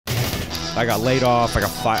I got laid off. I got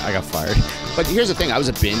fired. But here's the thing. I was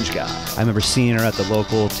a binge guy. I remember seeing her at the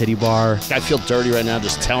local titty bar. I feel dirty right now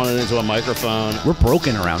just telling it into a microphone. We're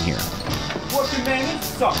broken around here. Working man, you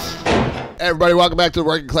suck. Everybody, welcome back to the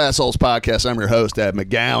Working Classholes podcast. I'm your host, Ed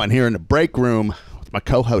McGowan, here in the break room with my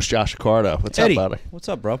co-host, Josh Accardo. What's Eddie, up, buddy? What's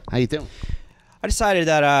up, bro? How you doing? I decided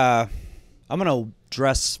that I'm going to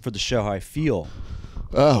dress for the show how I feel.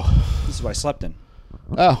 Oh. This is what I slept in.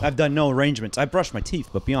 Oh. I've done no arrangements. I brushed my teeth,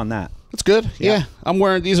 but beyond that. That's good. Yeah. I'm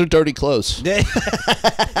wearing, these are dirty clothes. You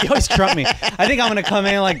always trump me. I think I'm going to come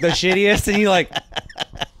in like the shittiest, and you like,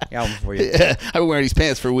 yeah, one for you. Yeah, I've been wearing these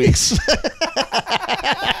pants for weeks.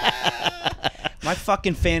 My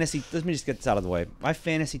fucking fantasy, let me just get this out of the way. My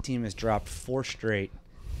fantasy team has dropped 4 straight,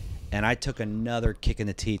 and I took another kick in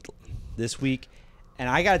the teeth this week. And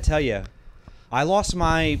I got to tell you, I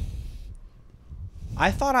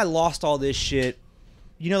thought I lost all this shit.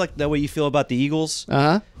 You know, like the way you feel about the Eagles?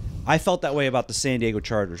 Uh-huh. I felt that way about the San Diego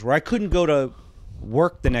Chargers, where I couldn't go to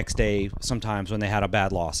work the next day sometimes when they had a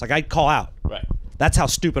bad loss. Like, I'd call out. Right. That's how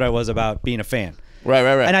stupid I was about being a fan. Right.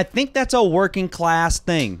 And I think that's a working class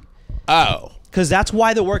thing. Oh. Because that's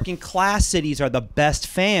why the working class cities are the best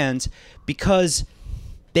fans, because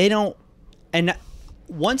they don't. And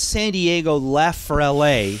once San Diego left for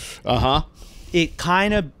LA, it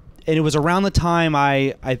kind of, and it was around the time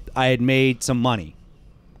I had made some money.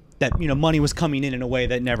 That, you know, money was coming in a way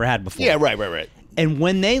that never had before. Yeah, right. And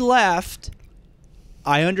when they left,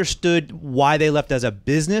 I understood why they left as a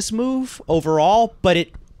business move overall, but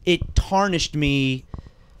it tarnished me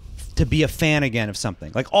to be a fan again of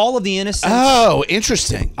something. Like all of the innocence. Oh,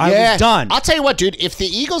 interesting. I was done. I'll tell you what, dude, if the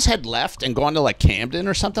Eagles had left and gone to like Camden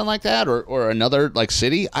or something like that, or another like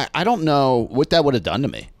city, I don't know what that would have done to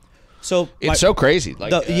me. So it's so crazy.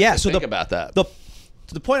 Like, think about that.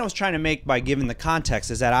 The point I was trying to make by giving the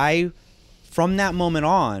context is that I, from that moment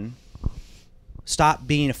on, stopped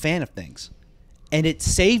being a fan of things. And it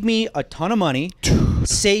saved me a ton of money,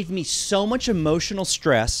 saved me so much emotional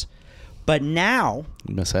stress, but now...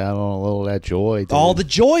 You miss out on a little of that joy, dude. All the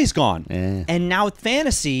joy's gone. Yeah. And now with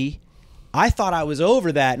fantasy, I thought I was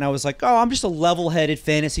over that, and I was like, oh, I'm just a level-headed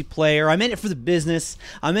fantasy player. I'm in it for the business.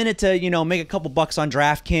 I'm in it to, you know, make a couple bucks on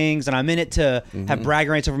DraftKings, and I'm in it to have brag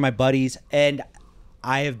rights over my buddies. And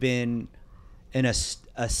I have been in a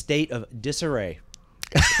state of disarray.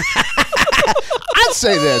 I'll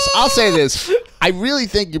say this. I really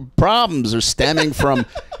think your problems are stemming from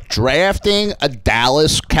drafting a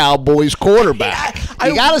Dallas Cowboys quarterback.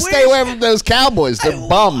 You got to stay away from those Cowboys. They're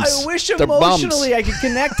bums. I wish They're emotionally bums. I could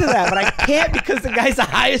connect to that, but I can't because the guy's the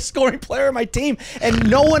highest scoring player on my team, and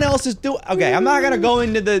no one else is doing. Okay, I'm not going to go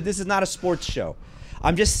into this is not a sports show.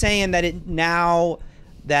 I'm just saying that now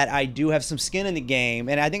that I do have some skin in the game,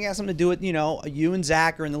 and I think it has something to do with, you know, you and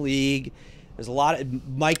Zach are in the league. There's a lot of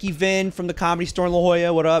Mikey Vinn from the Comedy Store in La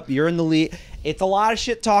Jolla. What up? You're in the league. It's a lot of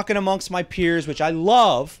shit talking amongst my peers, which I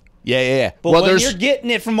love. Yeah. But when you're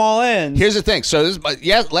getting it from all ends. Here's the thing. So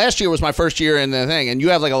last year was my first year in the thing, and you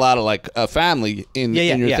have like a lot of like family in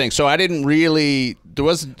your thing. So I didn't really.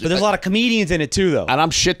 But there's a lot of comedians in it too, though. And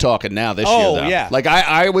I'm shit talking now this year, though. Yeah. Like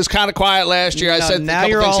I was kind of quiet last year. I said a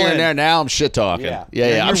couple things here and there. Now I'm shit talking.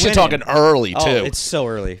 Yeah. I'm shit talking early too. Oh, it's so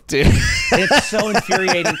early, dude. It's so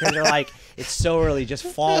infuriating because they're like, it's so early. Just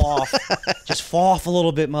fall off. Just fall off a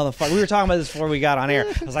little bit, motherfucker. We were talking about this before we got on air.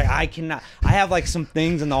 I was like, I cannot. I have like some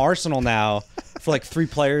things in the arsenal now for like 3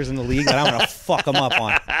 players in the league that I'm gonna fuck them up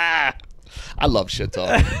on. I love shit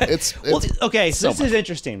talking. Well, okay. So this is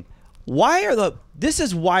interesting. This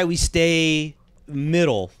is why we stay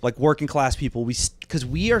middle, like working class people. Because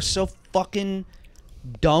we are so fucking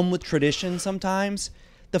dumb with tradition sometimes.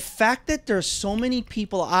 The fact that there's so many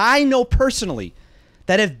people I know personally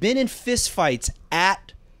that have been in fistfights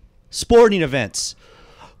at sporting events,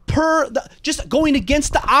 just going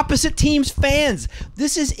against the opposite team's fans.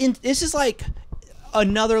 This is like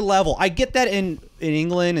another level. I get that in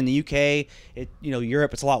England and the UK,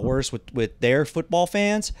 Europe, it's a lot worse with their football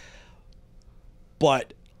fans.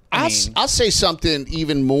 But I'll say something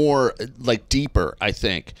even more like deeper. I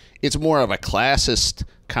think it's more of a classist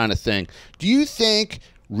kind of thing. Do you think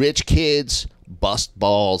rich kids bust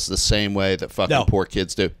balls the same way that fucking poor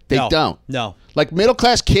kids do? They don't. No. Like middle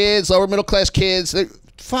class kids, lower middle class kids, they're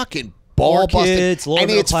fucking ball busting, kids, lower and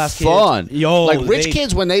middle it's class fun. Kids. Yo, like rich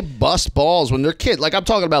kids when they bust balls when they're kids. Like I'm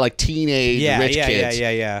talking about like teenage rich kids.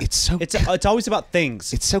 Yeah. It's always about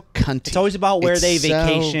things. It's so cunty. It's always about where they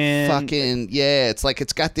vacation. So fucking It's like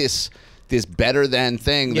it's got this better than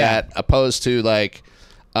thing that opposed to like.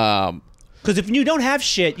 Because if you don't have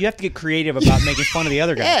shit, you have to get creative about making fun of the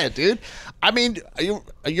other guy. Yeah, dude. I mean,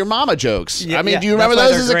 your mama jokes. Yeah, I mean, yeah, do you remember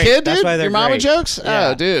that's why those as they're a great. kid, That's dude? why they're Your mama great. jokes? Yeah.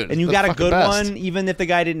 Oh, dude. And you the got a fucking good best. one, even if the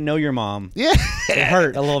guy didn't know your mom. Yeah. It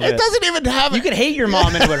hurt a little bit. It doesn't even have. You could hate your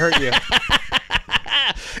mom and it would hurt you.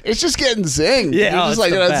 It's just getting zinged. Yeah, You're oh, just it's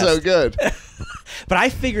like, the that's so best. good. But I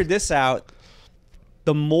figured this out.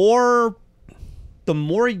 The more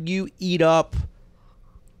you eat up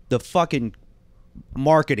the fucking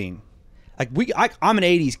marketing, like I'm an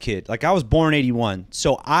 80s kid. Like I was born in 81.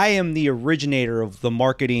 So I am the originator of the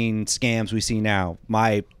marketing scams we see now,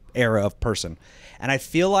 my era of person. And I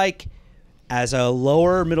feel like as a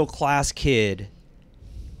lower middle class kid,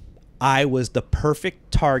 I was the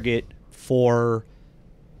perfect target for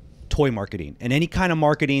toy marketing and any kind of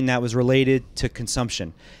marketing that was related to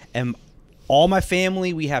consumption. And all my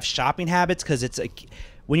family, we have shopping habits because it's like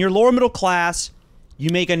when you're lower middle class, you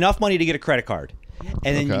make enough money to get a credit card,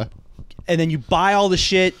 and then you buy all the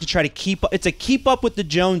shit to try to keep up. It's a keep up with the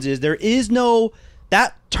Joneses. There is no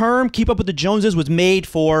that term. Keep up with the Joneses was made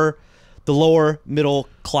for the lower middle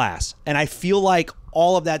class, and I feel like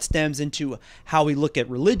all of that stems into how we look at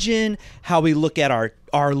religion, how we look at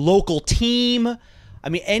our local team. I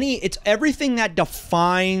mean, it's everything that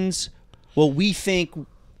defines what we think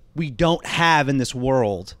we don't have in this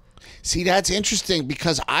world. See, that's interesting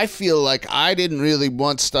because I feel like I didn't really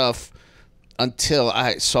want stuff until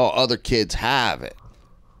I saw other kids have it.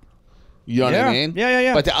 You know what I mean?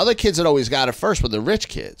 Yeah. But the other kids that always got it first were the rich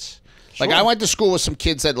kids. Like Sure. I went to school with some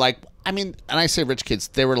kids that like, I mean, and I say rich kids,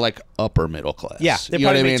 they were like upper middle class. Yeah, they you know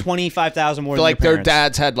probably what I made mean? $25,000 more. Like than their parents.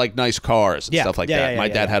 dads had like nice cars and stuff like that. My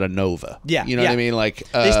dad had a Nova. Yeah, you know what I mean. Like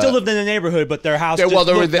they still lived in the neighborhood, but their house. well,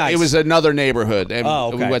 looked nice. it was another neighborhood, and Oh,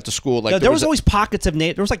 okay. we went to school. Like No, there was always pockets of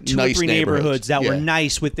there was like two nice or three neighborhoods that were Yeah.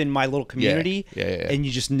 nice within my little community. Yeah. And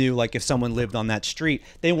you just knew like if someone lived on that street,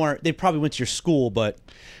 they probably went to your school, but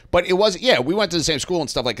it wasn't. Yeah, we went to the same school and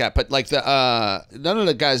stuff like that. But like none of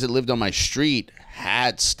the guys that lived on my street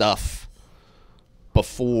had stuff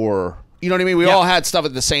before. You know what I mean? We all had stuff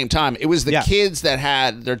at the same time. It was the kids that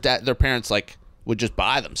had their parents like would just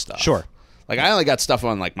buy them stuff. Sure. Like I only got stuff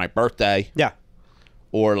on like my birthday. Yeah.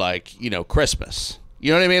 Or like, Christmas.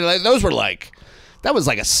 You know what I mean? Like those were like that was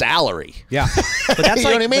like a salary. Yeah. But that's you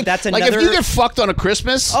know what I mean? But that's another. Like if you get fucked on a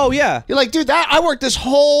Christmas. Oh yeah. You're like, dude, I worked this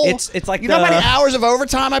whole. It's like you know how many hours of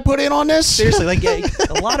overtime I put in on this? Seriously, like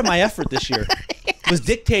a lot of my effort this year was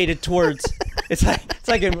dictated towards. It's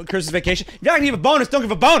like in Christmas Vacation. If you're not gonna give a bonus, don't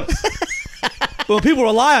give a bonus. But when people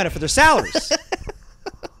rely on it for their salaries,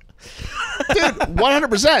 dude,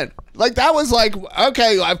 100%. Like that was like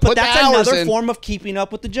okay, I put the hours in. That's another form of keeping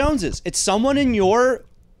up with the Joneses. It's someone in your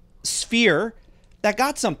sphere that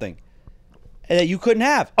got something that you couldn't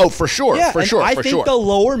have. Oh, for sure, Yeah, for sure, I for think sure. the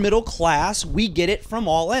lower middle class, we get it from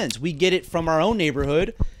all ends. We get it from our own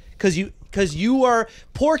neighborhood because you are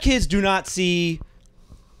poor kids do not see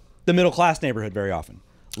the middle class neighborhood very often.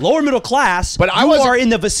 Lower middle class, but you are in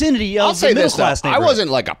the vicinity of the middle class neighborhood. I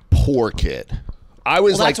wasn't like a poor kid. I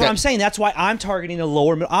was well, like that's what I'm saying. That's why I'm targeting the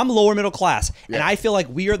lower. I'm lower middle class, and I feel like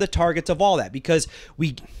we are the targets of all that because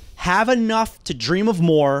we have enough to dream of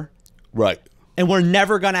more, right? And we're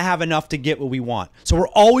never going to have enough to get what we want. So we're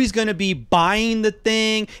always going to be buying the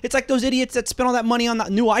thing. It's like those idiots that spend all that money on the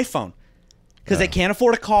new iPhone because they can't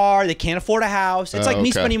afford a car, they can't afford a house. It's like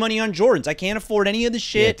me spending money on Jordans. I can't afford any of the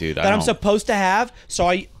shit that I'm supposed to have. So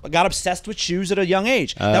I got obsessed with shoes at a young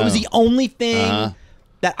age. That was the only thing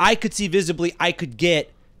that I could see visibly I could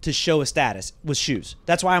get to show a status was shoes.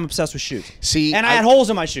 That's why I'm obsessed with shoes. See, and I had holes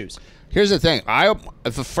in my shoes. Here's the thing.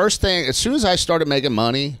 The first thing, as soon as I started making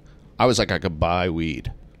money, I was like, I could buy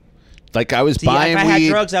weed. Like I was buying weed. If I had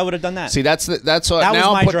drugs, I would have done that. See, that's what that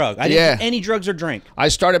now was my drug. I didn't do any drugs or drink.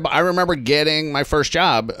 I remember getting my first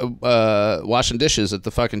job washing dishes at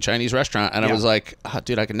the fucking Chinese restaurant, and I was like, oh,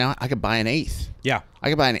 dude, I could buy an eighth. Yeah, I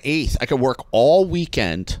could buy an eighth. I could work all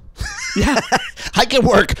weekend. Yeah, I could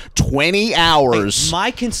work 20 hours. Hey,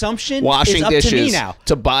 my consumption washing is up dishes to me now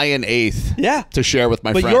to buy an eighth. Yeah, to share with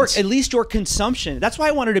my friends. But at least your consumption. That's why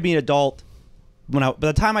I wanted to be an adult. By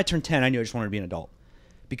the time I turned 10, I knew I just wanted to be an adult.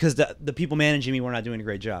 Because the people managing me were not doing a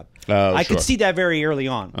great job. I could see that very early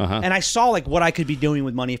on. And I saw like what I could be doing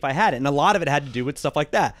with money if I had it. And a lot of it had to do with stuff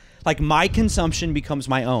like that. Like my consumption becomes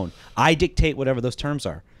my own. I dictate whatever those terms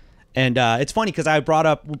are. And it's funny because I brought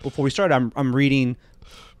up, before we started, I'm reading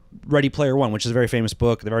Ready Player One, which is a very famous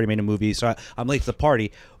book. They've already made a movie, so I'm late to the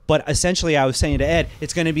party. But essentially I was saying to Ed,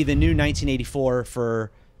 it's going to be the new 1984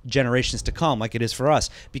 for generations to come, like it is for us.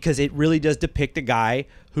 Because it really does depict a guy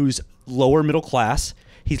who's lower middle class.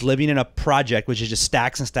 He's living in a project, which is just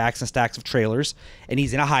stacks and stacks and stacks of trailers. And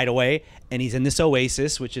he's in a hideaway. And he's in this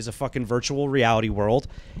oasis, which is a fucking virtual reality world.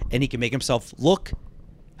 And he can make himself look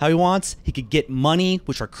how he wants. He could get money,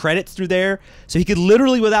 which are credits through there. So he could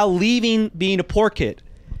literally, without leaving being a poor kid,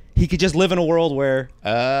 he could just live in a world where he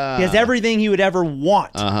has everything he would ever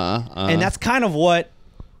want. And that's kind of what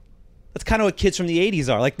kids from the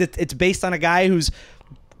 80s are. Like, it's based on a guy who's,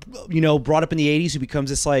 brought up in the 80s, who becomes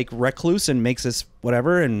this like recluse and makes this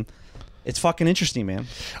whatever, and it's fucking interesting, man.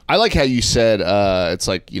 I like how you said it's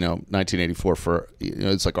like 1984 for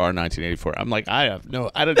it's like our 1984. I'm like I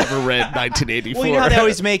didn't ever read 1984. Well, you know how they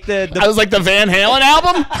always make the I was like the Van Halen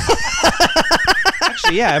album.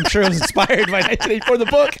 Actually, yeah, I'm sure it was inspired by 1984, the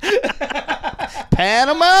book.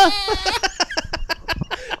 Panama.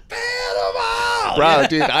 Bro, Yeah.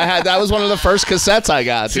 dude, that was one of the first cassettes I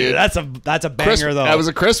got, dude. That's a banger though. That was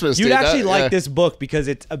a Christmas. You'd dude. actually like this book because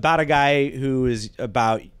it's about a guy who is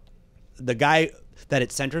about the guy that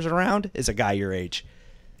it centers around is a guy your age.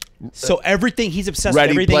 So everything he's obsessed with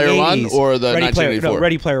everything Ready Player 80s, One or the Ready 1984? Player, no,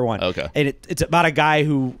 Ready Player One. Okay. And it's about a guy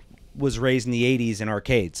who was raised in the 80s in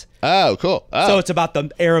arcades. Oh, cool. Oh. So it's about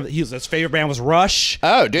the era. His favorite band was Rush.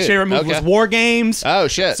 Oh, dude. His favorite movie was War Games. Oh,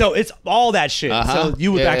 shit. So it's all that shit. So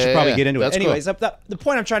you would actually probably get into it. That's Anyways, cool. the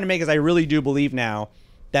point I'm trying to make is I really do believe now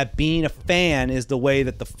that being a fan is the way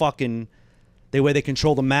that the way they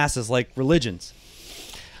control the masses, like religions.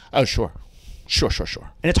 Oh, sure. Sure.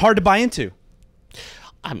 And it's hard to buy into.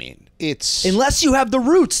 I mean, it's Unless you have the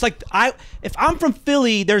roots. Like if I'm from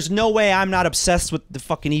Philly, there's no way I'm not obsessed with the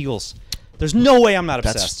fucking Eagles. There's no way I'm not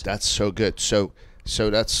obsessed. That's so good. So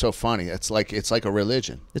that's so funny. It's like a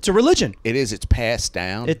religion. It's a religion. It is. It's passed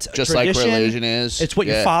down. It's just tradition. like religion is. It's what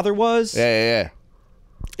your father was. Yeah.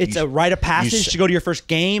 It's a rite of passage to go to your first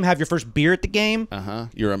game, have your first beer at the game.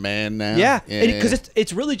 You're a man now. Yeah, because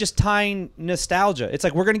it's really just tying nostalgia. It's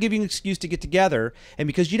like, we're going to give you an excuse to get together, and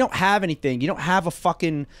because you don't have anything, you don't have a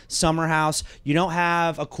fucking summer house, you don't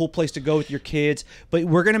have a cool place to go with your kids, but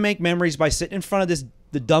we're going to make memories by sitting in front of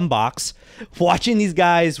the dumb box, watching these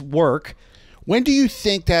guys work. When do you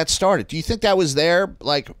think that started? Do you think that was there,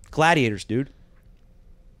 like Gladiators, dude?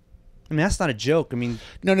 I mean, that's not a joke. I mean,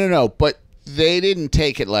 no, but they didn't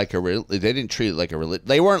take it like they didn't treat it like a religion.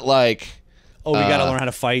 They weren't like, oh, we got to learn how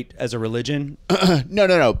to fight as a religion.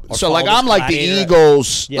 No. So like, follow I'm this like the gladiator.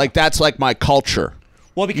 Eagles. Yeah. Like that's like my culture.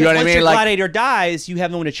 Well, because You know what once I mean? your Like- gladiator dies, you have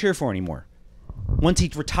no one to cheer for anymore. Once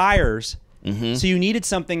he retires, so you needed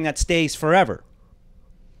something that stays forever,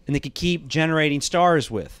 and they could keep generating stars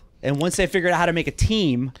with. And once they figured out how to make a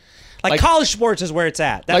team, like college sports is where it's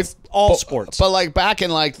at. That's all sports. But like back in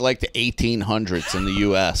like the 1800s in the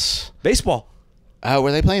U.S. Baseball. Oh,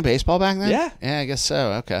 were they playing baseball back then? Yeah. Yeah, I guess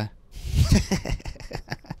so. Okay.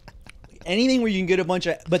 Anything where you can get a bunch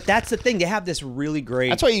of, but that's the thing. They have this really great.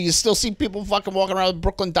 That's why you still see people fucking walking around with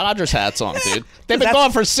Brooklyn Dodgers hats on, dude. They've been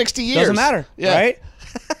gone for 60 years. Doesn't matter, Yeah. right?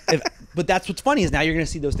 But that's what's funny is now you're going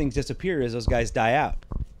to see those things disappear as those guys die out.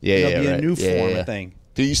 Yeah, There'll be a right. new Yeah, form yeah. of thing.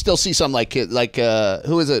 Do you still see some like who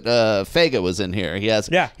is it? Fega was in here.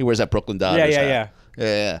 He wears that Brooklyn Dodgers hat.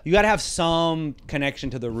 Yeah. You got to have some connection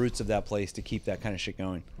to the roots of that place to keep that kind of shit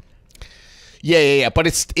going. Yeah. But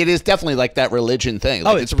it is definitely like that religion thing.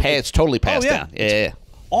 Like it's totally passed down. Yeah.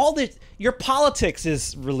 All this, your politics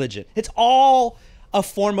is religion. It's all a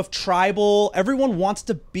form of tribal. Everyone wants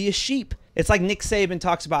to be a sheep. It's like Nick Saban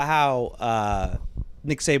talks about how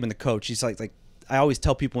Nick Saban, the coach, he's like I always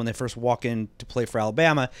tell people when they first walk in to play for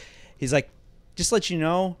Alabama, he's like, just let you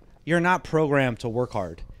know, you're not programmed to work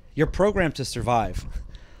hard. You're programmed to survive.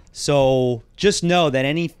 So just know that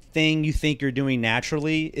anything you think you're doing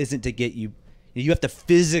naturally isn't to get you. You have to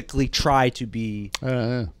physically try to be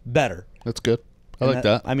better. That's good. I like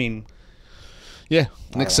that. I mean, yeah,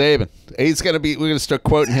 Nick Saban. He's gonna be. We're gonna start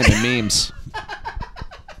quoting him in memes.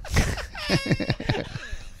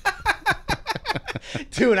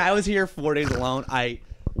 dude, when I was here 4 days alone, I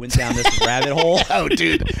went down this rabbit hole. Oh,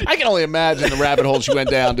 dude, I can only imagine the rabbit holes you went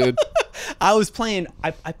down, dude. I was playing.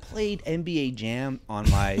 I played NBA Jam on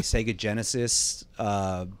my Sega Genesis,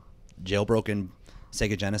 jailbroken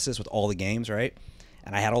Sega Genesis with all the games, right?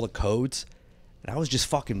 And I had all the codes, and I was just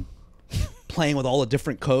fucking playing with all the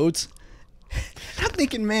different codes. And I'm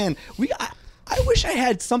thinking, man, I wish I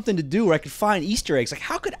had something to do where I could find Easter eggs. Like,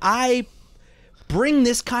 how could I bring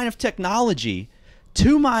this kind of technology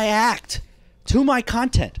to my act, to my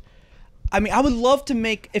content? I mean, I would love to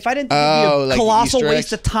make, if I didn't think it'd be a like colossal Easter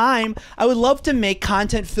waste eggs? of time, I would love to make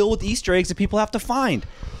content filled with Easter eggs that people have to find.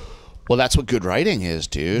 Well, that's what good writing is,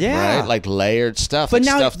 dude. Yeah. Right? Like layered stuff. But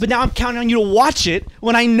like now I'm counting on you to watch it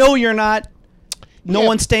when I know you're not. No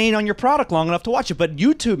one's staying on your product long enough to watch it. But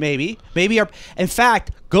YouTube, maybe, in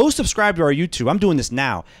fact, go subscribe to our YouTube. I'm doing this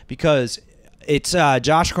now because it's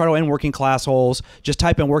Josh Accardo and Working Classholes. Just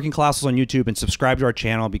type in Working Classholes on YouTube and subscribe to our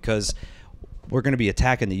channel because we're going to be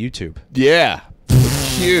attacking the YouTube. Yeah.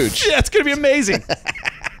 Huge. Yeah, it's going to be amazing.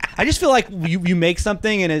 I just feel like you make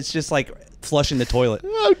something and it's just like flushing the toilet.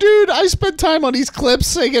 Oh, dude, I spend time on these clips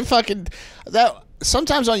singing fucking that.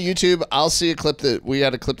 Sometimes on YouTube, I'll see a clip that we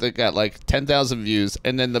had a clip that got like 10,000 views,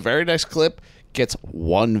 and then the very next clip gets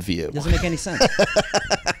 1 view. Doesn't make any sense.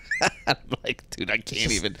 I'm like, dude, I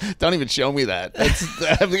can't even. Don't even show me that.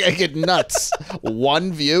 I get nuts.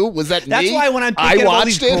 1 view? Was that That's me? why when I'm thinking of all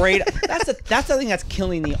these it. great, that's the thing that's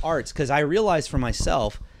killing the arts, because I realize for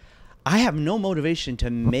myself, I have no motivation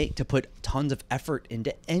to put tons of effort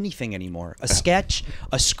into anything anymore. A sketch,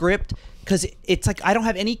 a script, because it's like I don't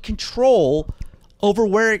have any control over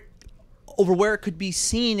where it could be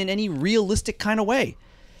seen in any realistic kind of way.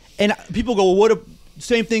 And people go, well, what a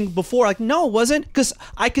same thing before. Like, no, it wasn't, because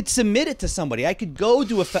I could submit it to somebody. I could go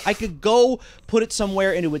I could go put it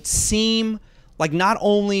somewhere and it would seem like not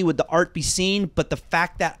only would the art be seen, but the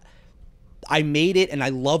fact that I made it and I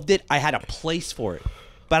loved it, I had a place for it.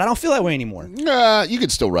 But I don't feel that way anymore. You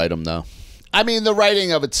could still write them, though. I mean, the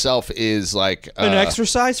writing of itself is like an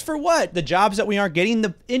exercise for what? The jobs that we aren't getting,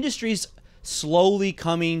 the industry's slowly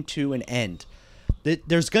coming to an end.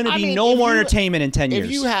 There's going to be no more entertainment in 10 years.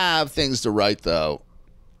 If you have things to write, though,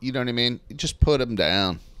 you know what I mean? Just put them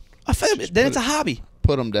down. Then it's a hobby.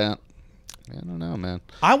 Put them down. I don't know, man.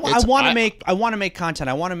 I want to make content.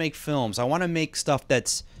 I want to make films. I want to make stuff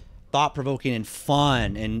that's thought-provoking and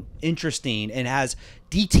fun and interesting and has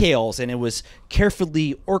details, and it was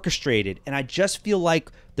carefully orchestrated. And I just feel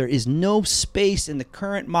like there is no space in the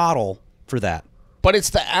current model for that. But it's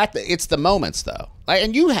the moments, though.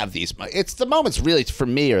 And you have these. It's the moments, really, for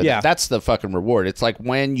me. That's the fucking reward. It's like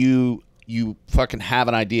when you fucking have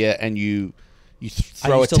an idea and you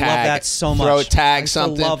throw a tag. Love that so much. Throw a tag,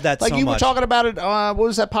 something. I love that like so you much. were talking about it. What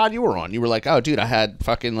was that pod you were on? You were like, oh, dude, I had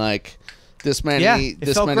fucking like this many. Yeah, it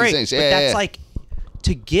this felt many great. things. But that's like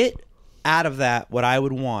to get out of that. What I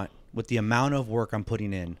would want with the amount of work I'm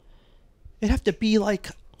putting in, it'd have to be like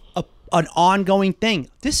an ongoing thing.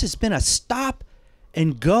 This has been a stop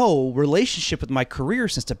and go relationship with my career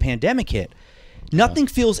since the pandemic hit. Nothing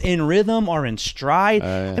feels in rhythm or in stride.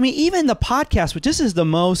 I mean, even the podcast, which this is the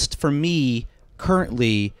most, for me,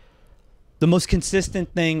 currently, the most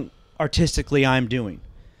consistent thing artistically I'm doing.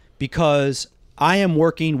 Because I am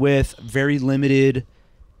working with very limited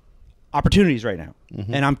opportunities right now.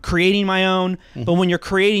 Mm-hmm. And I'm creating my own. Mm-hmm. But when you're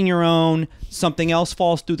creating your own, something else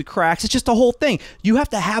falls through the cracks. It's just a whole thing. You have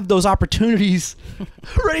to have those opportunities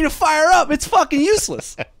ready to fire up. It's fucking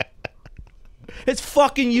useless. It's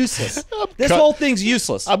fucking useless. This whole thing's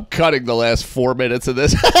useless. I'm cutting the last 4 minutes of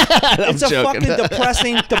this. It's a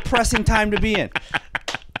fucking depressing time to be in.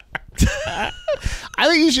 I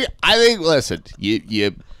think you should. Listen, you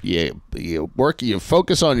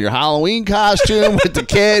focus on your Halloween costume with the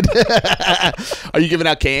kid. Are you giving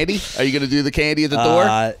out candy? Are you going to do the candy at the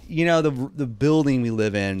door? You know, the building we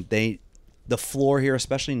live in, the floor here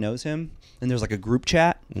especially knows him, and there's like a group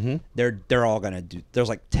chat. Mm-hmm. They're all gonna do. There's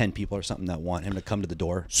like 10 people or something that want him to come to the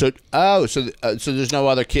door. So there's no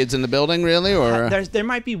other kids in the building, really, or there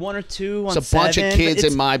might be 1 or 2 on 7. It's a bunch of kids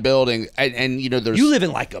in my building, and you know there's. You live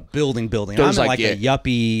in like a building. I'm in like a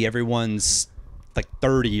yuppie. Everyone's like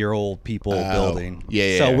 30-year-old people building.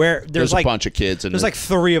 Yeah. So there's like a bunch of kids. There's like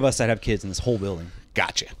 3 of us that have kids in this whole building.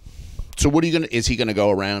 Gotcha. So what are you gonna? Is he gonna go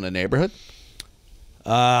around the neighborhood?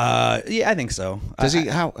 Yeah, I think so. Does he?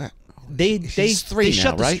 How? They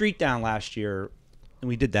shut the right? street down last year, and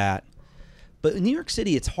we did that. But in New York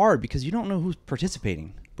City, it's hard because you don't know who's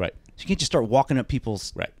participating. Right. So you can't just start walking up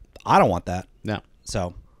people's. Right. I don't want that. No.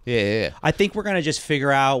 So. Yeah. I think we're gonna just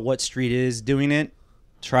figure out what street is doing it.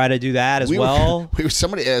 Try to do that as well.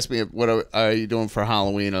 Somebody asked me, "What are you doing for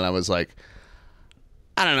Halloween?" And I was like,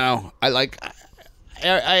 "I don't know.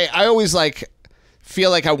 I always like." Feel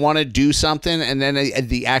like I want to do something, and then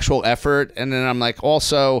the actual effort, and then I'm like,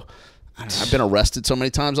 also, I don't know, I've been arrested so many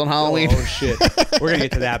times on Halloween. Oh shit, we're gonna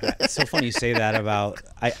get to that. But it's so funny you say that about.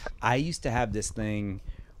 I used to have this thing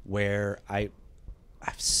where I'm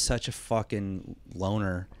such a fucking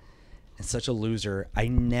loner and such a loser. I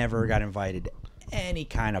never got invited to any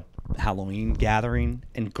kind of Halloween gathering,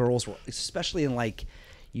 and girls were, especially in like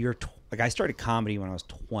I started comedy when I was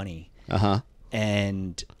 20,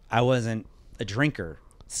 and I wasn't a drinker,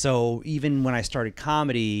 so even when I started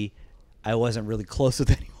comedy, I wasn't really close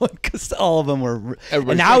with anyone because all of them were.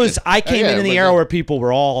 I came in the era where people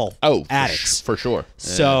were all addicts for sure.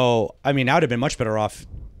 So I mean, I would have been much better off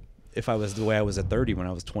if I was the way I was at 30 when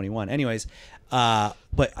I was 21. Anyways, but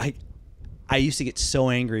I I used to get so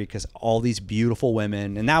angry because all these beautiful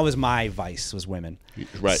women, and that was my vice, was women.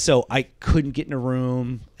 Right. So I couldn't get in a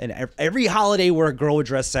room, and every holiday where a girl would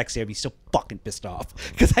dress sexy, I'd be so fucking pissed off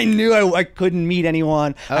because I knew I couldn't meet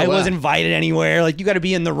anyone. I wasn't invited anywhere. Like, you got to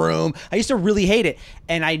be in the room. I used to really hate it,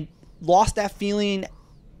 and I lost that feeling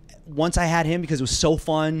once I had him because it was so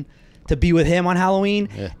fun to be with him on Halloween.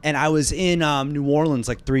 Yeah. And I was in New Orleans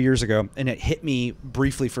like 3 years ago, and it hit me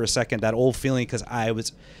briefly for a second, that old feeling, because I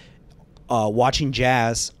was watching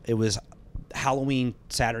jazz. It was Halloween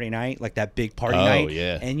Saturday night, like that big party night.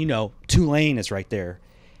 Yeah. And, you know, Tulane is right there.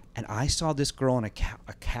 And I saw this girl in a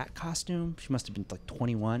cat costume. She must have been like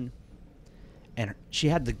 21. And she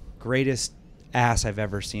had the greatest ass I've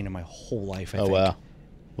ever seen in my whole life, I think. Wow.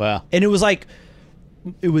 Wow. And it was like,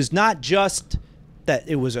 it was not just that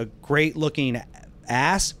it was a great looking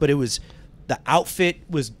ass, but it was, the outfit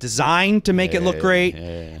was designed to make it look great.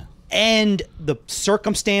 Yeah. And the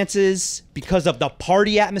circumstances, because of the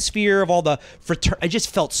party atmosphere of all the I just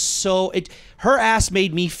felt so, her ass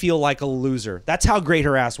made me feel like a loser. That's how great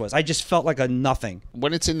her ass was. I just felt like a nothing.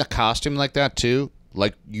 When it's in the costume like that too,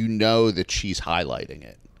 like, you know that she's highlighting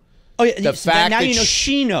it. Oh yeah, the fact now that you know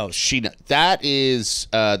she knows. That is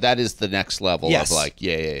the next level of like,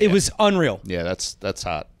 yeah. It was unreal. Yeah, that's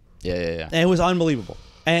hot. Yeah. And it was unbelievable.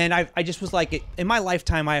 And I just was like, in my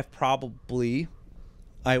lifetime, I have probably,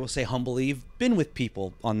 I will say humbly, been with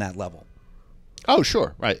people on that level. Oh,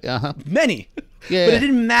 sure. Right. Many. Yeah. But it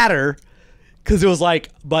didn't matter because it was like,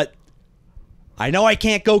 but I know I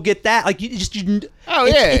can't go get that. Like, isn't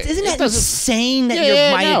it insane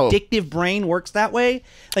that my addictive brain works that way?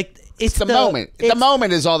 Like, it's the moment. The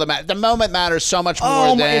moment is all that matters. The moment matters so much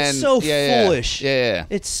more than... it's so foolish. Yeah.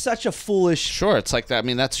 It's such a foolish... Sure, it's like that. I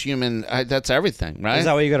mean, that's human. That's everything, right? Is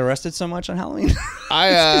that why you got arrested so much on Halloween?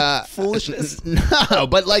 Foolishness. No,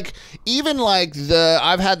 but like, even like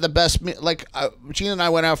I've had the best... Like, Gina and I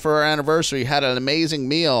went out for our anniversary, had an amazing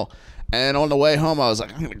meal, and on the way home, I was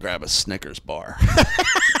like, I'm going to grab a Snickers bar.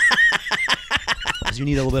 You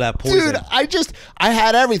need a little bit of that poison. Dude, I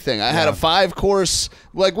had everything. I had a 5-course,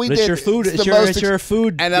 like we did. It's your food. It's your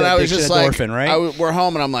food. And then I was just like, right? We're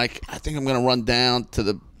home, and I'm like, I think I'm gonna run down to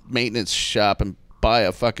the maintenance shop and buy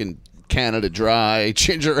a fucking Canada Dry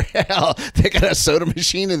ginger ale. They got a soda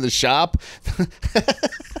machine in the shop.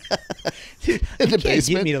 Dude, in the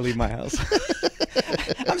basement. Get me to leave my house.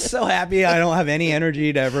 I'm so happy I don't have any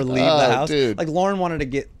energy to ever leave the house. Dude. Like, Lauren wanted to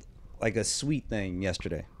get like a sweet thing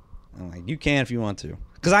yesterday. I'm like, you can if you want to,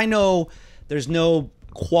 because I know there's no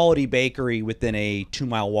quality bakery within a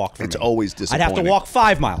 2-mile walk from me. It's always disappointing. I'd have to walk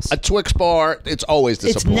 5 miles. A Twix bar, it's always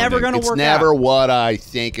disappointing. It's never going to work out. It's never what I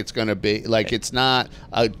think it's going to be. Like, it's not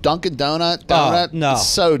a Dunkin Donut. No, it's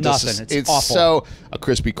so nothing. It's awful. So a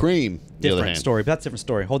Krispy Kreme. Different story. But that's a different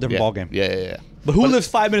story. Whole different ballgame. Yeah. But who lives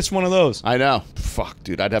 5 minutes from one of those? I know. Fuck,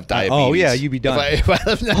 dude. I'd have diabetes. Oh, yeah. You'd be done.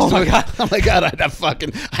 Oh, my God. Oh, my God. I'd have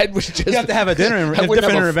fucking... You have to have a different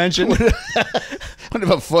intervention. I wouldn't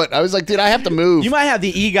have a foot. I was like, dude, I have to move. You might have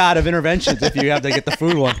the EGOT of interventions if you have to get the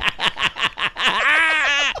food one.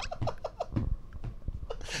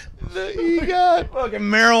 The EGOT. Fucking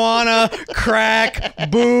marijuana, crack,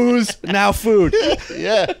 booze, now food.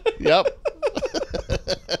 Yeah. Yep.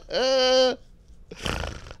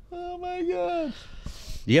 Oh my God.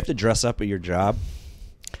 Do you have to dress up at your job?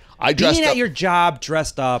 Being at your job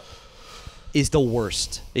dressed up is the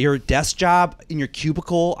worst. Your desk job in your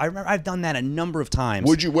cubicle. I remember I've done that a number of times.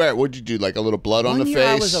 What'd you wear? What'd you do? Like a little blood on the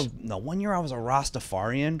face? 1 year I was a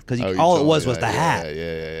Rastafarian because all it was the hat.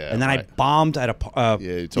 Yeah. And then I bombed at a.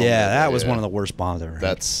 That was one of the worst bombs ever.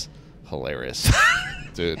 That's hilarious,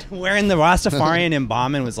 dude. Wearing the Rastafarian and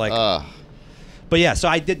bombing was like. But yeah, so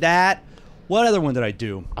I did that. What other one did I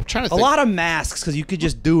do? I'm trying to think. A lot of masks because you could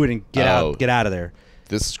just do it and get out of there.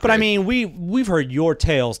 This is great. But I mean, we've heard your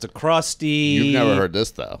tales to Krusty. You've never heard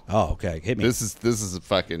this though. Oh, okay. Hit me. This is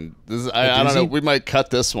fucking. I don't know. We might cut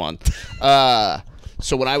this one.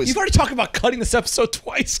 So when I was, you've already talked about cutting this episode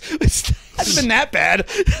twice. It hasn't been that bad.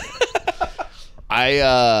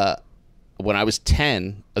 When I was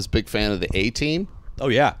 10, I was a big fan of the A-Team. Oh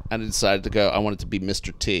yeah. And I decided to go. I wanted to be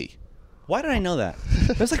Mr. T. Why did I know that?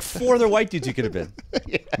 There's like 4 other white dudes you could have been.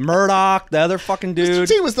 Yeah. Murdoch, the other fucking dude. Mr.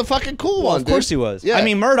 T was the fucking cool one, Of course he was. Yeah. I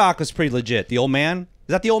mean, Murdoch was pretty legit. The old man. Is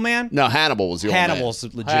that the old man? No, Hannibal was the old man. Hannibal's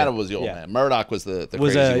legit. Hannibal was the old man. Murdoch was the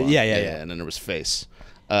crazy one. Yeah. And then there was Face.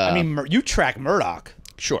 I mean, you track Murdoch.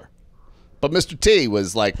 Sure. But Mr. T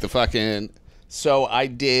was like the fucking... So I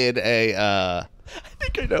did a... I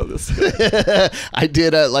think I know this. I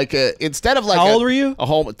did instead of like... How old were you? A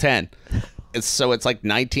whole 10. So it's like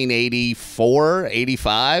 1984,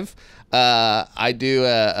 85.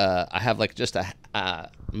 I have like just a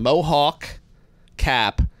mohawk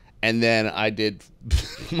cap, and then I did.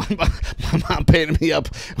 My mom painted me up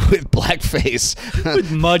with blackface.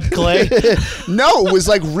 With mud clay. No, it was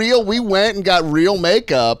like real. We went and got real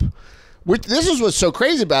makeup. This is what's so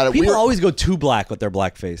crazy about it. People always go too black with their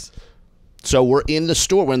blackface. So we're in the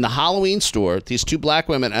store. We're in the Halloween store. These two black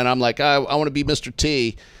women, and I'm like, I want to be Mr.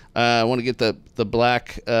 T. I want to get the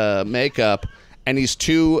black makeup. And these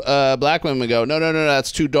two black women go, no,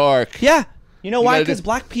 that's too dark. Yeah. You know why? Because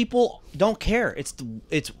black people don't care. It's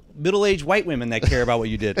middle-aged white women that care about what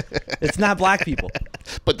you did. It's not black people.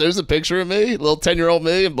 But there's a picture of me, little 10-year-old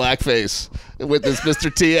me in blackface with this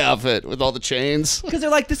Mr. T outfit with all the chains. Because they're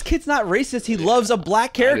like, this kid's not racist. He loves a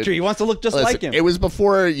black character. He wants to look just like him. It was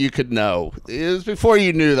before you could know. It was before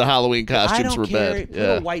you knew the Halloween costumes were bad. Put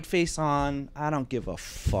a white face on. I don't give a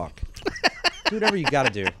fuck. Do whatever you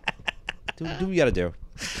got to do. Do what you got to do.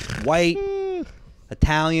 White,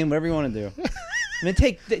 Italian, whatever you want to do. I mean,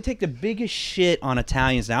 they take the biggest shit on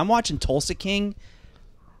Italians now. I'm watching Tulsa King.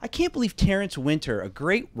 I can't believe Terrence Winter, a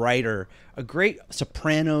great writer, a great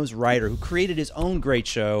Sopranos writer who created his own great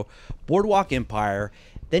show, Boardwalk Empire.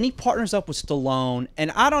 Then he partners up with Stallone,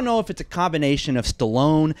 and I don't know if it's a combination of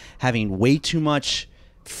Stallone having way too much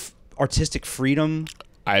artistic freedom.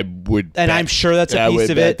 I'm sure that's a piece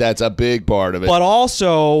of it. That's a big part of it. But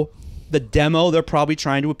also, the demo they're probably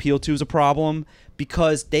trying to appeal to is a problem.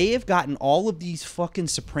 Because they have gotten all of these fucking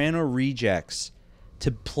Soprano rejects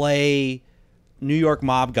to play New York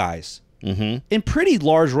mob guys in pretty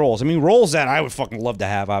large roles. I mean, roles that I would fucking love to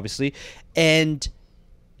have, obviously. And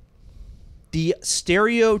the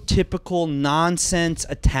stereotypical nonsense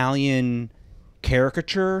Italian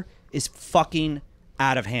caricature is fucking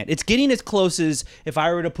out of hand. It's getting as close as if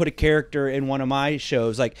I were to put a character in one of my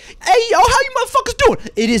shows like, hey, yo, how you motherfuckers doing?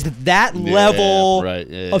 It is that level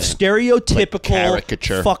of stereotypical like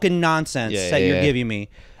caricature fucking nonsense that you're giving me.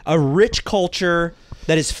 A rich culture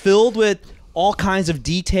that is filled with all kinds of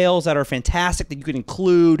details that are fantastic that you could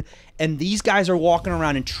include, and these guys are walking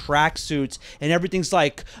around in tracksuits and everything's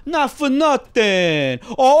like, not for nothing.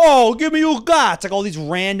 Oh, give me EGOT. It's like all these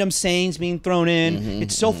random sayings being thrown in.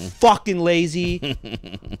 It's so fucking lazy.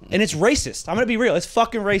 And it's racist. I'm going to be real. It's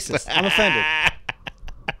fucking racist. I'm offended.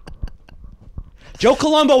 Joe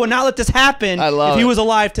Colombo would not let this happen if he was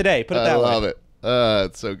alive today. Put it that way. I love it.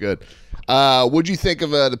 It's so good. What'd you think of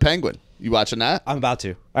The Penguin? You watching that? I'm about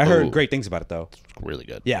to. I heard great things about it, though. It's really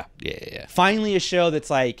good. Yeah. Yeah. Finally a show that's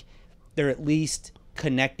like, they're at least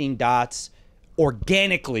connecting dots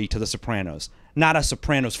organically to The Sopranos, not a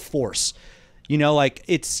Sopranos force. You know, like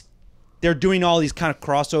they're doing all these kind of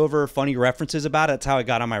crossover funny references about it. That's how it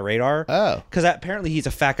got on my radar. Oh. Because apparently he's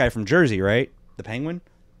a fat guy from Jersey, right? The Penguin?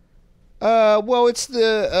 Well, it's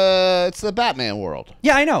the Batman world.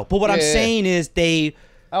 Yeah, I know. But what I'm saying is they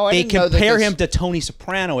compare him to Tony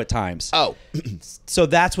Soprano at times. Oh. So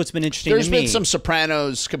that's what's been interesting to me. There's been some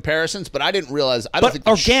Sopranos comparisons, but I didn't realize. But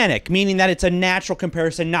organic, meaning that it's a natural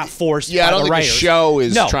comparison, not forced by the writers. I don't think the show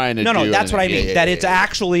is trying to do No, that's what I mean. That it's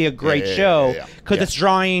actually a great show because it's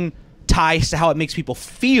drawing ties to how it makes people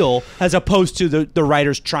feel as opposed to the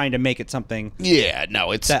writers trying to make it something that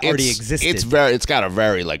already existed. It's got a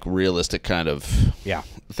very like realistic kind of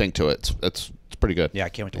thing to it. It's pretty good. Yeah, I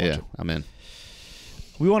can't wait to watch it. I'm in.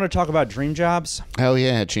 We want to talk about dream jobs. Hell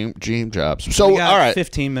yeah, dream jobs. So, all right,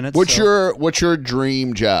 15 minutes. What's your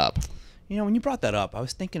dream job? You know, when you brought that up, I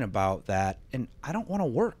was thinking about that, and I don't want to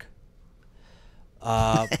work.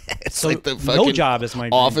 It's so like the no job is my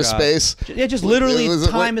dream office job. Space. Yeah, just literally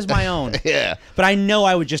time is my own. Yeah, but I know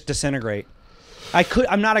I would just disintegrate.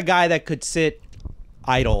 I'm not a guy that could sit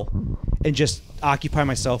idle and just occupy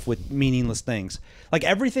myself with meaningless things. Like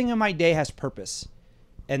everything in my day has purpose.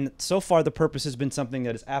 And so far, the purpose has been something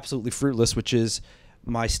that is absolutely fruitless, which is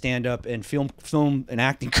my stand-up and film and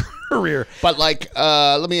acting career. But like,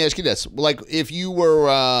 let me ask you this: like, if you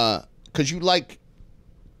were, because you like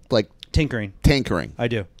tinkering, I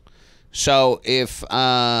do. So if, but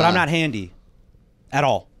I'm not handy at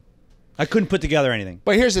all. I couldn't put together anything.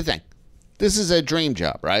 But here's the thing: this is a dream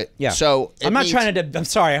job, right? Yeah. So I'm not trying to. I'm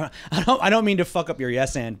sorry. I don't mean to fuck up your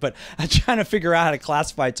yes and, but I'm trying to figure out how to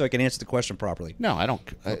classify it so I can answer the question properly. No, I don't.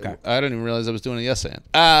 Okay. I didn't even realize I was doing a yes and.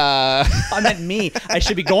 I meant me. I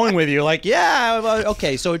should be going with you. Like, yeah,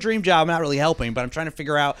 okay. So a dream job, I'm not really helping, but I'm trying to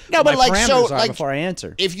figure out what my parameters are before I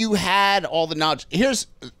answer. If you had all the knowledge, here's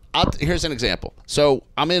an example. So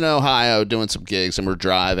I'm in Ohio doing some gigs, and we're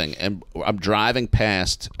driving, and I drive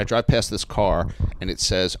past this car, and it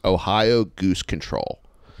says Ohio Goose Control,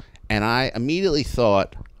 and I immediately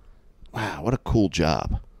thought, wow, what a cool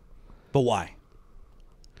job. But why?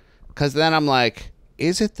 Because then I'm like,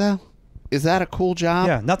 is it though? Is that a cool job?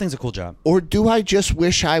 Yeah, nothing's a cool job. Or do I just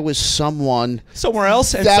wish I was someone Somewhere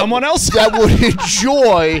else and someone else that would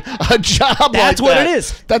enjoy a job That's like what that? it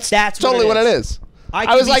is. That's totally what it is.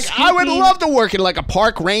 I was like, I would love to work in like a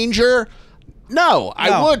park ranger. No,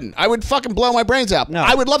 I wouldn't. I would fucking blow my brains out. No.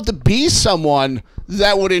 I would love to be someone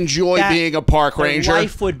that would enjoy being a park ranger.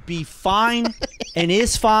 Life would be fine and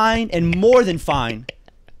is fine and more than fine.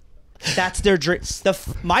 That's their dream.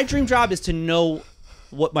 My dream job is to know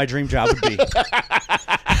what my dream job would be.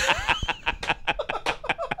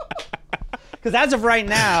 Because as of right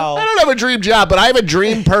now, I don't have a dream job, but I have a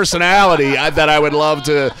dream personality that I would love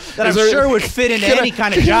to. That I'm sure would fit into any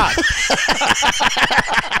kind of job.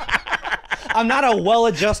 I'm not a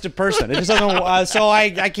well-adjusted person. It just doesn't. So I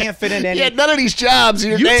can't fit into any. Yeah, none of these jobs.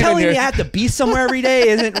 You telling me I have to be somewhere every day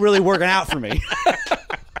isn't really working out for me.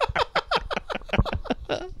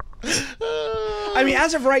 I mean,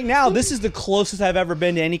 as of right now, this is the closest I've ever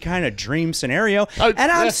been to any kind of dream scenario, and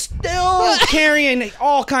I'm still carrying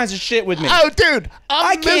all kinds of shit with me. Oh, dude,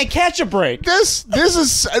 I can't catch a break. This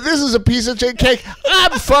is a piece of cake.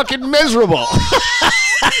 I'm fucking miserable.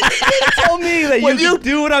 You told me that you could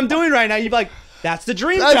do what I'm doing right now. You'd be like, that's the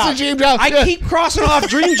dream job. That's the dream job. I keep crossing off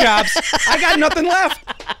dream jobs. I got nothing left.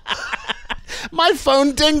 My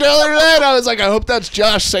phone dinged earlier today, and I was like, I hope that's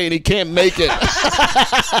Josh saying he can't make it.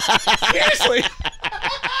 Seriously.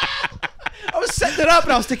 I was setting it up,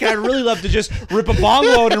 and I was thinking I'd really love to just rip a bong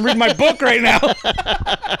load and read my book right now.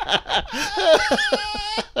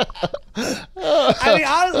 I mean,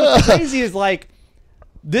 honestly, what's crazy is like,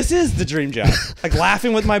 this is the dream job. Like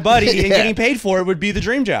laughing with my buddy and getting paid for it would be the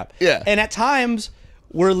dream job. Yeah. And at times,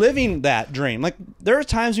 we're living that dream. Like there are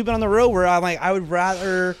times we've been on the road where I'm like, I wouldn't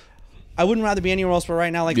rather be anywhere else but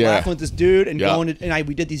right now, like laughing with this dude and going to, and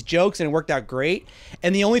we did these jokes and it worked out great.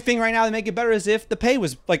 And the only thing right now that make it better is if the pay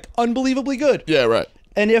was like unbelievably good. Yeah, right.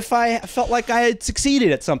 And if I felt like I had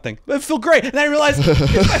succeeded at something, it would feel great. And then I realized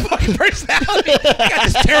it's my fucking personality. I got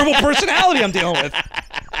this terrible personality I'm dealing with.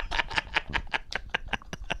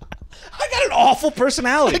 I got an awful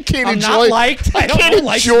personality. I'm not liked. I can't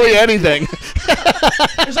enjoy anything.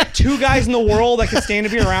 There's like 2 guys in the world that can stand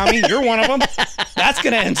to be around me. You're one of them. That's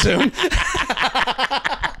going to end soon.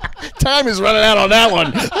 Time is running out on that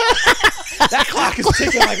one. That clock is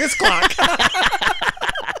ticking like this clock.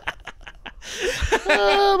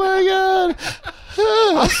 Oh, my God.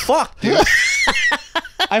 I'm fucked, dude.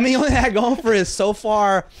 I mean, the only thing I go for is so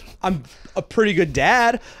far, I'm a pretty good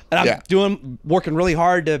dad. And I'm working really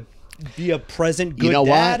hard to be a present good dad. You know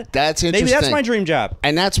what? That's interesting. Maybe that's my dream job.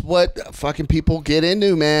 And that's what fucking people get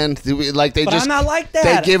into, man. Like But I'm not like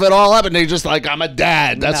that. They give it all up and they just like, I'm a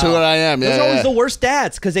dad. That's who I am. Those are always the worst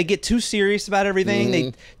dads because they get too serious about everything.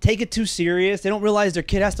 They take it too serious. They don't realize their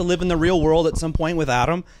kid has to live in the real world at some point without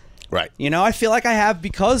them. Right. You know, I feel like I have,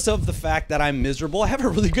 because of the fact that I'm miserable, I have a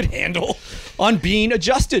really good handle on being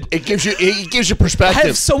adjusted. It gives you perspective. I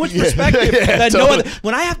have so much perspective. That totally.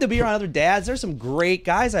 When I have to be around other dads, there's some great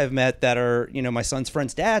guys I've met that are, you know, my son's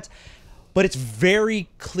friends' dads. But it's very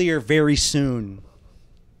clear very soon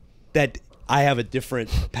that I have a different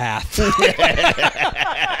path.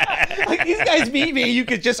 Like these guys meet me, you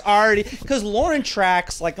could just already, because Lauren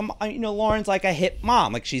tracks, like, you know, Lauren's like a hip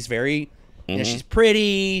mom. Like she's very... You know, she's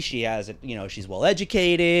pretty. She has, you know, she's well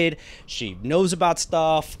educated. She knows about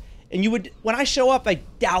stuff. And when I show up, I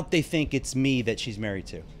doubt they think it's me that she's married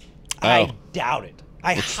to. I doubt it.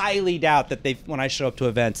 I highly doubt that when I show up to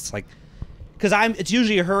events, it's like, it's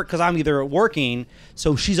usually her because I'm either working,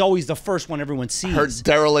 so she's always the first one everyone sees. Her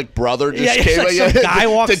derelict brother just came. Like some guy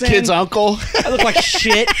walks in. The kid's uncle. I look like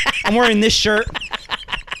shit. I'm wearing this shirt.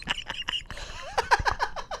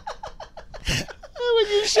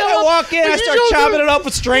 I walk in, I start chopping it up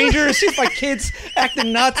with strangers. See if my kid's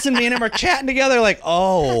acting nuts, and me and him are chatting together. Like, that's.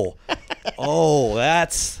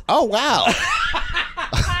 Oh wow.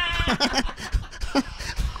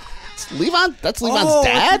 Levon. That's Levon's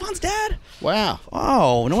dad. Levon's dad. Wow.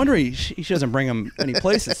 Oh, no wonder she doesn't bring him any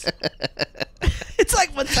places. It's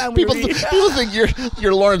like one time people think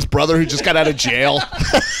you're Lauren's brother who just got out of jail.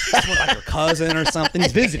 Like her cousin or something.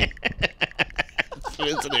 He's visiting.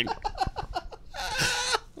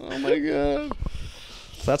 Oh my God.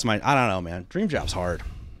 So that's I don't know, man. Dream job's hard.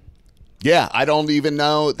 Yeah, I don't even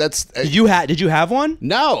know. Did you have one?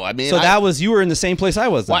 No, I mean. So you were in the same place I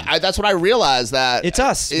was. Well, that's what I realized, that it's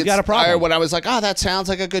us. We got a problem. When I was like, that sounds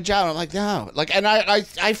like a good job. I'm like, no, like, and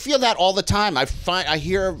I feel that all the time. I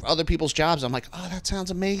hear other people's jobs. I'm like, that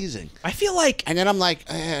sounds amazing. I feel like, and then I'm like,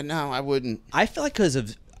 no, I wouldn't. I feel like because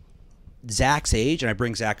of Zach's age, and I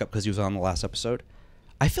bring Zach up because he was on the last episode.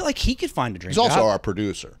 I feel like he could find a dream job. He's also our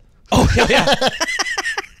producer. Oh yeah.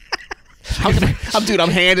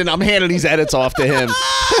 I'm handing these edits off to him.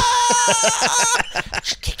 I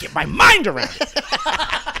can't get my mind around it.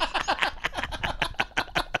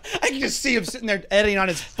 I can just see him sitting there editing on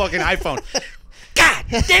his fucking iPhone. God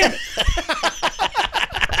damn it!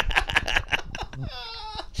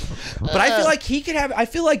 But I feel like he could have. I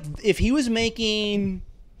feel like if he was making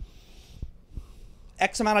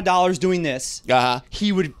X amount of dollars doing this,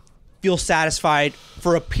 he would feel satisfied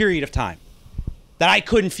for a period of time that I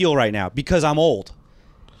couldn't feel right now because I'm old.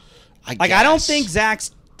 I don't think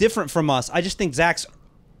Zach's different from us. I just think Zach's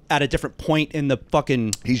at a different point in the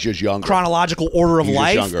fucking he's just younger chronological order of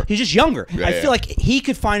life. He's just younger. Yeah, I feel like he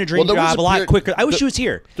could find a dream job a lot quicker. I wish he was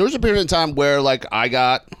here. There was a period of time where like I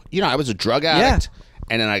got, I was a drug addict. Yeah.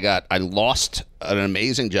 And then I lost an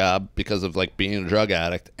amazing job because of like being a drug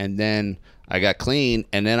addict, and then I got clean,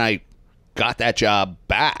 and then I got that job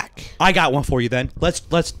back. I got one for you then. Let's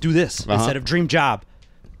do this. Instead of dream job,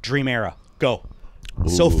 dream era. Go. Ooh.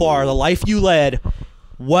 So far, the life you led,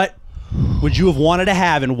 what would you have wanted to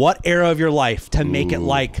have in what era of your life to make it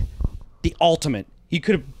like the ultimate? You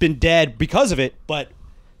could have been dead because of it, but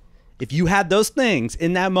if you had those things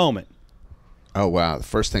in that moment. Oh, wow. The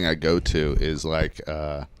first thing I go to is like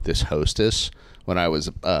this hostess when I was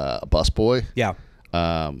a busboy. Yeah.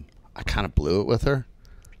 I kind of blew it with her,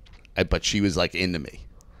 but she was like into me.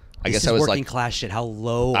 I guess I was working like class shit. How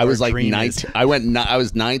low I was like 19. I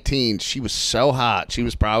was 19. She was so hot. She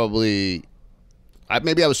was probably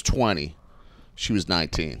maybe I was 20. She was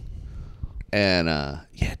 19. And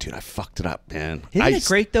yeah, dude, I fucked it up, man. Isn't it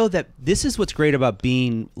great though that this is what's great about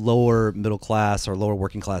being lower middle class or lower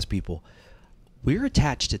working class people? We're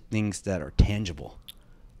attached to things that are tangible.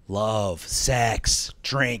 Love, sex,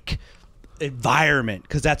 drink, environment,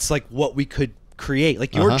 because that's like what we could create.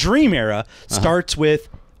 Like your dream era starts with,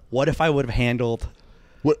 what if I would have handled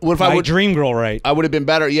what if my I would dream girl right? I would have been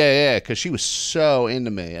better. Yeah, because she was so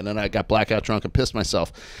into me, and then I got blackout drunk and pissed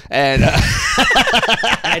myself. And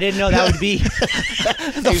I didn't know that would be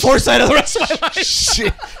the foresight of the rest of my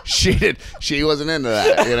life. She wasn't into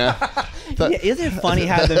that, Yeah, isn't it funny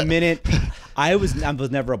how the minute I was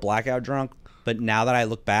never a blackout drunk, but now that I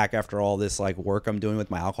look back after all this like work I'm doing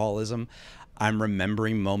with my alcoholism, I'm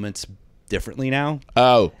remembering moments differently now.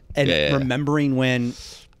 Oh, and remembering when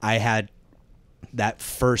I had that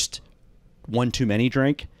first one too many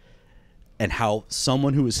drink, and how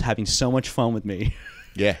someone who was having so much fun with me,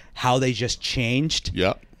 how they just changed.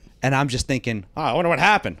 Yep. And I'm just thinking, I wonder what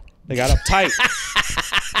happened. They got uptight.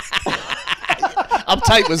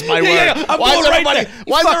 Uptight was my word. Yeah, why is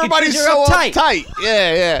everybody so uptight?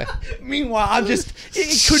 Yeah. Meanwhile, it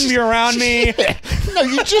couldn't be around me. No,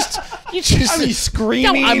 you just I'm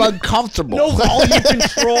screaming. No, I'm uncomfortable. No volume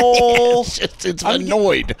control. It's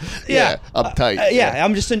annoyed. Yeah, uptight.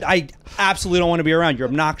 I absolutely don't want to be around. You're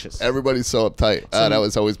obnoxious. Everybody's so uptight. That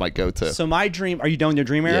was always my go-to. So my dream, are you done with your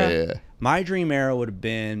dream era? Yeah. My dream era would have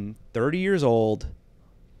been 30 years old,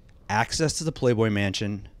 access to the Playboy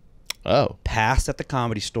Mansion, passed at the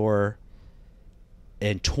Comedy Store,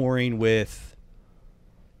 and touring with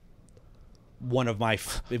one of my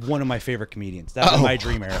favorite comedians. That was my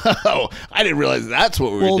dream era. Oh, I didn't realize that's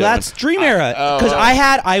what we were doing. Well, that's dream era because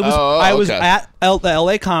I was at the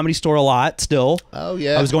LA Comedy Store a lot still. Oh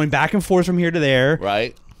yeah. I was going back and forth from here to there.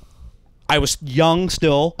 Right. I was young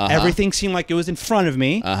still. Everything seemed like it was in front of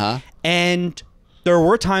me. And there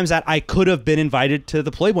were times that I could have been invited to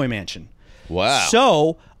the Playboy Mansion. Wow.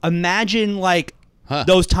 So imagine like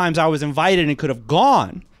those times I was invited and could have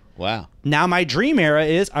gone. Wow. Now my dream era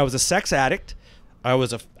is I was a sex addict. I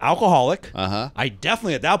was an alcoholic. I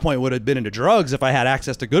definitely at that point would have been into drugs if I had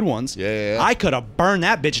access to good ones. Yeah. I could have burned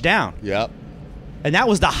that bitch down. Yep. And that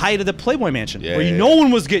was the height of the Playboy Mansion where no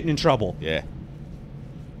one was getting in trouble. Yeah.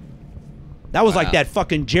 That was like that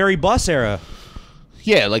fucking Jerry Buss era.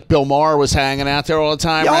 Yeah, like Bill Maher was hanging out there all the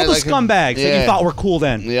time. Yeah, right? all the scumbags that you thought were cool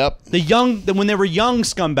then. Yep. When they were young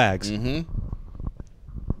scumbags.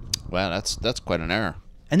 Wow, that's quite an error.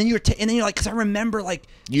 And then you're like, because I remember like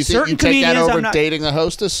you certain think you take comedians. that over dating a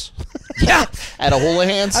hostess? Yeah, at a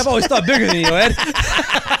Houlihan's. I've always thought bigger than you, Ed.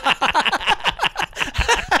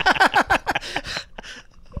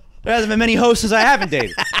 There hasn't been many hostess I haven't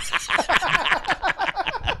dated.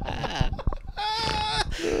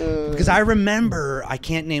 Because I remember, I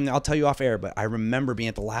can't name them, I'll tell you off air, but I remember being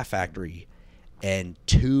at the Laugh Factory and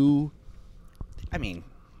they're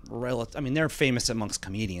famous amongst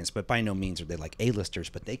comedians, but by no means are they like A-listers,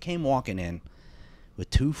 but they came walking in with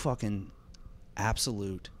two fucking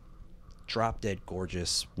absolute drop-dead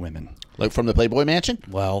gorgeous women. Like from the Playboy Mansion?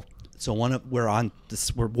 Well, so one of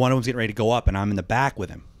them's getting ready to go up, and I'm in the back with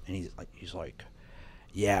him, and he's like,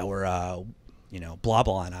 yeah, you know, blah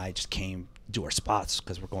blah and I just came to our spots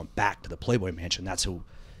because we're going back to the Playboy Mansion. That's where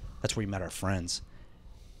we met our friends.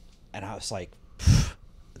 And I was like,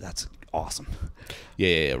 that's awesome.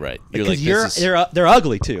 Yeah, right. You're like, they're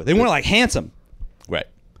ugly too. They weren't like handsome. Right.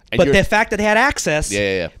 And But the fact that they had access.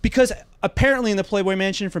 Yeah. Because apparently in the Playboy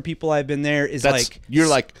Mansion, from people I've been there, is like you're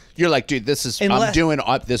like, dude, this is I'm doing.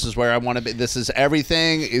 This is where I want to be. This is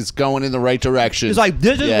everything is going in the right direction. It's like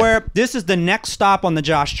this is the next stop on the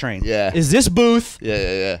Josh train. Yeah. Is this booth?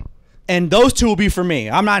 Yeah. And those two will be for me.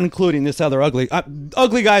 I'm not including this other ugly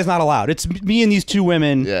guy's not allowed. It's me and these two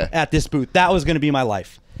women at this booth. That was going to be my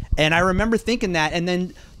life. And I remember thinking that. And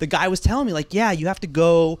then the guy was telling me, like, yeah, you have to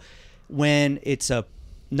go when it's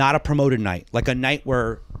not a promoted night, like a night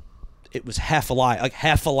where it was half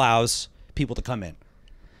allows people to come in,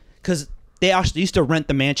 because they actually used to rent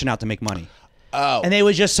the mansion out to make money. Oh, and they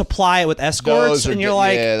would just supply it with escorts, and you're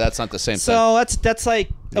like, yeah, that's not the same thing. So that's like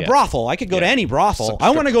a brothel. I could go to any brothel.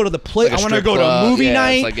 I want to go to the I want to go to a movie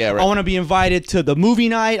night. Like, I want to be invited to the movie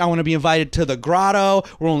night. I want to be invited to the grotto,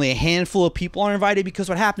 where only a handful of people are invited. Because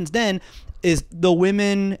what happens then is the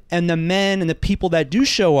women and the men and the people that do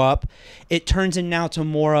show up, it turns in now to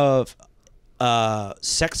more of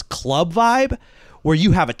sex club vibe, where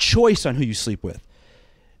you have a choice on who you sleep with.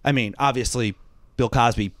 I mean, obviously, Bill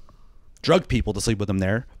Cosby drugged people to sleep with him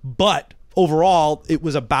there, but overall, it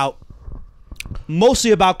was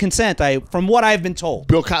mostly about consent. From what I've been told,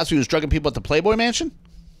 Bill Cosby was drugging people at the Playboy Mansion.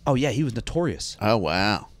 Oh yeah, he was notorious. Oh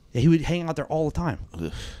wow, yeah, he would hang out there all the time.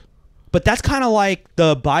 Ugh. But that's kind of like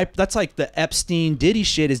that's like the Epstein Diddy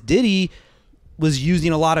shit. Is Diddy was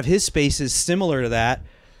using a lot of his spaces similar to that,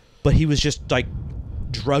 but he was just like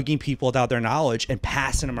drugging people without their knowledge and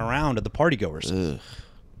passing them around to the party goers. Ugh.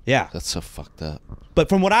 Yeah, that's so fucked up. But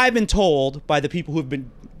from what I've been told by the people who've been,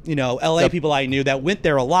 you know, LA people I knew that went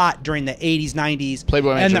there a lot during the 80s, 90s,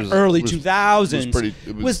 Playboy and the early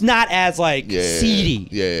 2000s, was not as like seedy.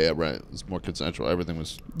 Yeah, right. It was more consensual. Everything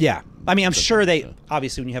was. Yeah, I mean, I'm sure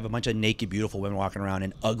obviously when you have a bunch of naked, beautiful women walking around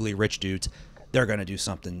and ugly rich dudes, they're gonna do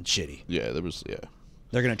something shitty. Yeah, there was. Yeah,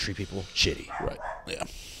 they're gonna treat people shitty. Right. Yeah.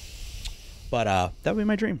 But that would be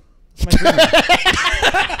my dream.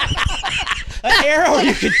 An era where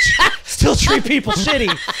you could still treat people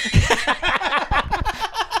shitty.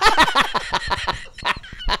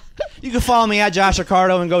 You can follow me at Josh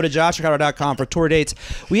Accardo and go to joshaccardo.com for tour dates.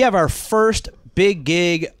 We have our first big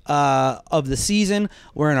gig of the season.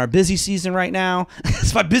 We're in our busy season right now.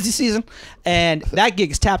 It's my busy season. And that gig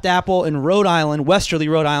is Tapped Apple in Rhode Island, Westerly,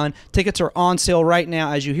 Rhode Island. Tickets are on sale right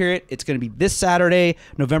now as you hear it. It's going to be this Saturday,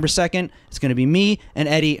 November 2nd. It's going to be me and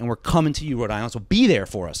Eddie, and we're coming to you, Rhode Island. So be there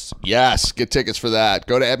for us. Yes, get tickets for that.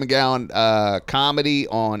 Go to Ed McGowan Comedy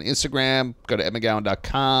on Instagram. Go to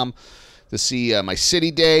edmcgowan.com to see my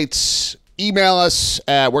city dates. Email us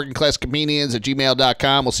at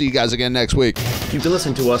workingclasscomedians@gmail.com. We'll see you guys again next week. You can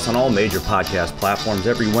listen to us on all major podcast platforms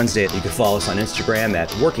every Wednesday. You can follow us on Instagram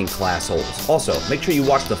at Working Classholes. Also, make sure you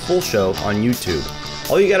watch the full show on YouTube.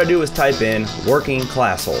 All you got to do is type in Working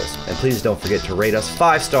Classholes. And please don't forget to rate us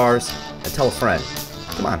 5 stars and tell a friend.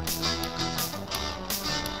 Come on.